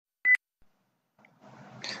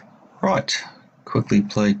Right, quickly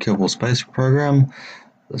play Kerbal Space Program.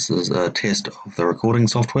 This is a test of the recording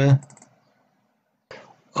software.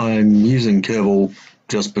 I'm using Kerbal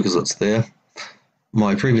just because it's there.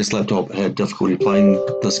 My previous laptop had difficulty playing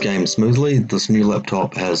this game smoothly. This new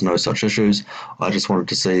laptop has no such issues. I just wanted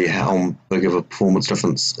to see how big of a performance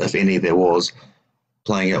difference, if any, there was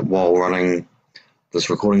playing it while running this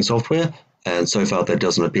recording software, and so far there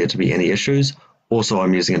doesn't appear to be any issues. Also,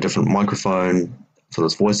 I'm using a different microphone for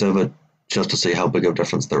this voiceover just to see how big of a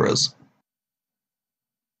difference there is.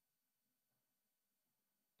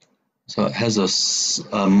 So it has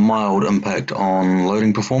a mild impact on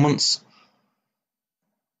loading performance,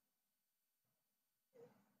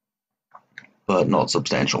 but not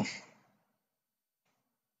substantial.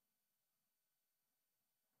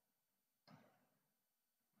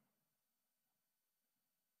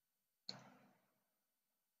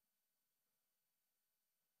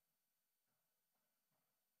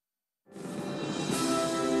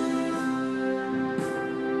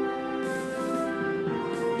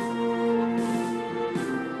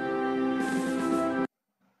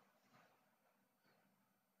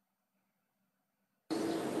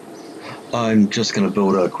 I'm just going to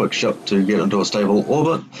build a quick ship to get into a stable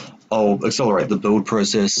orbit. I'll accelerate the build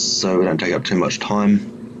process so we don't take up too much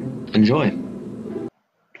time. Enjoy.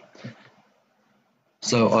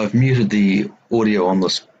 So I've muted the audio on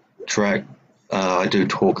this track. I do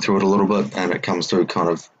talk through it a little bit and it comes through kind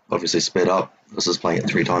of obviously sped up. This is playing at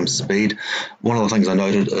 3 times speed. One of the things I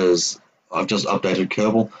noted is I've just updated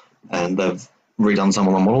Kerbal and they've redone some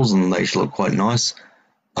of the models and they actually look quite nice.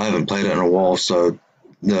 I haven't played it in a while, so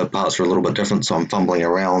the parts are a little bit different, so I'm fumbling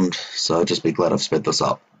around, so just be glad I've sped this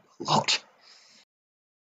up a lot.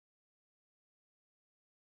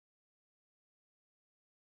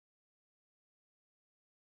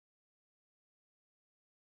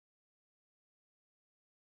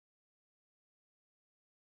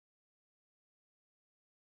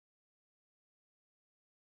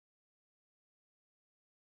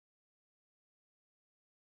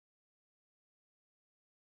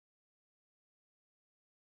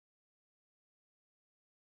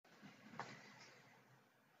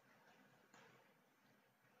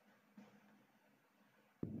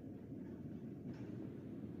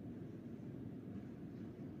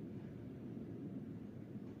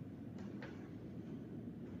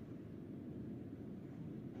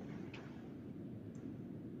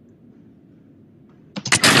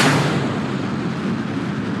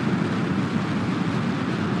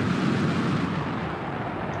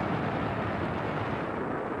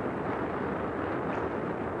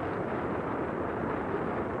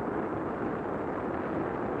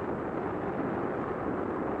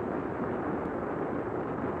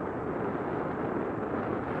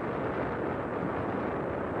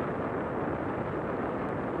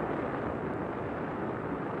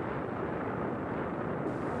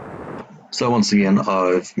 So once again,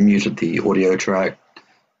 I've muted the audio track.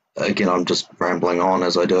 Again, I'm just rambling on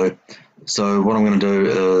as I do. So what I'm going to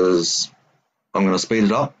do is I'm going to speed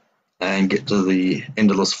it up and get to the end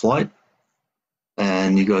of this flight,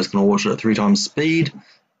 and you guys can all watch it at 3 times speed.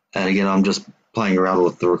 And again, I'm just playing around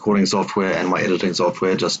with the recording software and my editing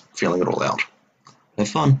software, just feeling it all out. Have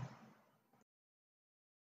fun.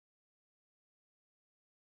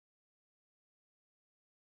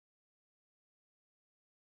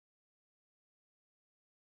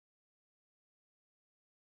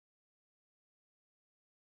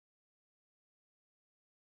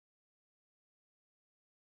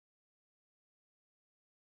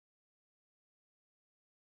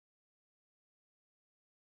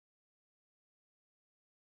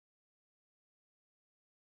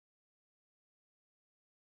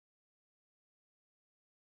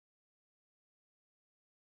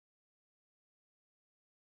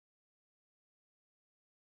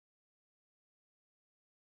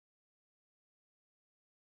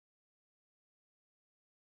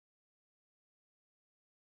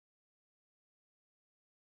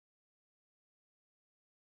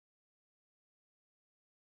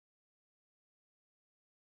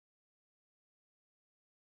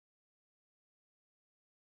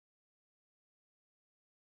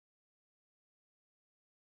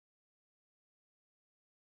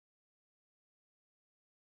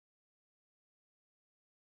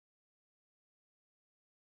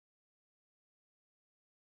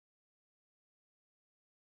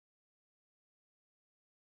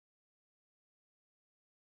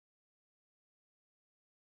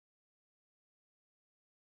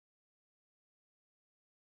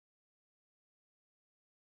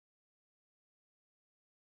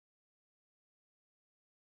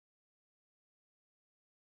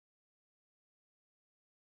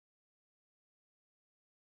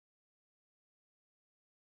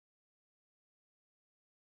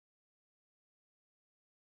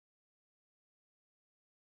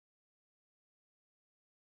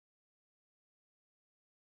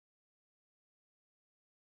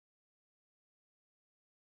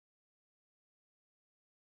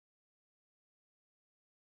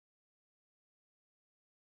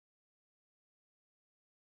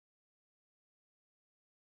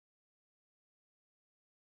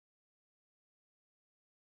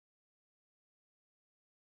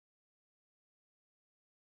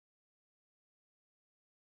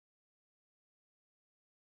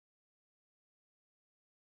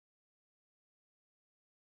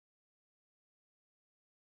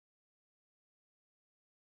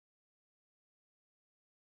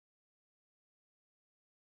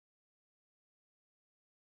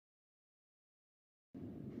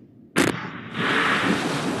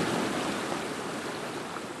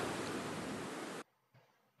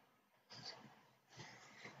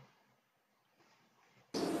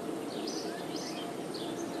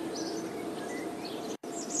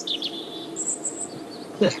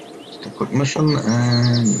 Yeah, just a quick mission,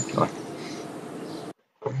 and there we go.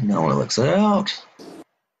 Now I'll exit out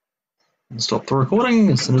and stop the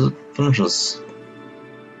recording as soon as it finishes.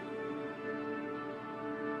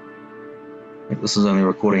 I think this is only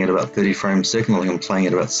recording at about 30 frames a second. I think I'm playing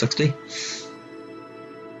at about 60.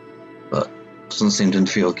 But it doesn't seem to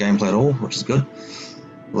interfere with gameplay at all, which is good.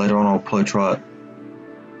 Later on I'll probably try it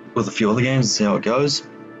with a few other games and see how it goes.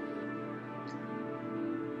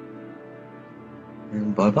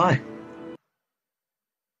 And bye bye.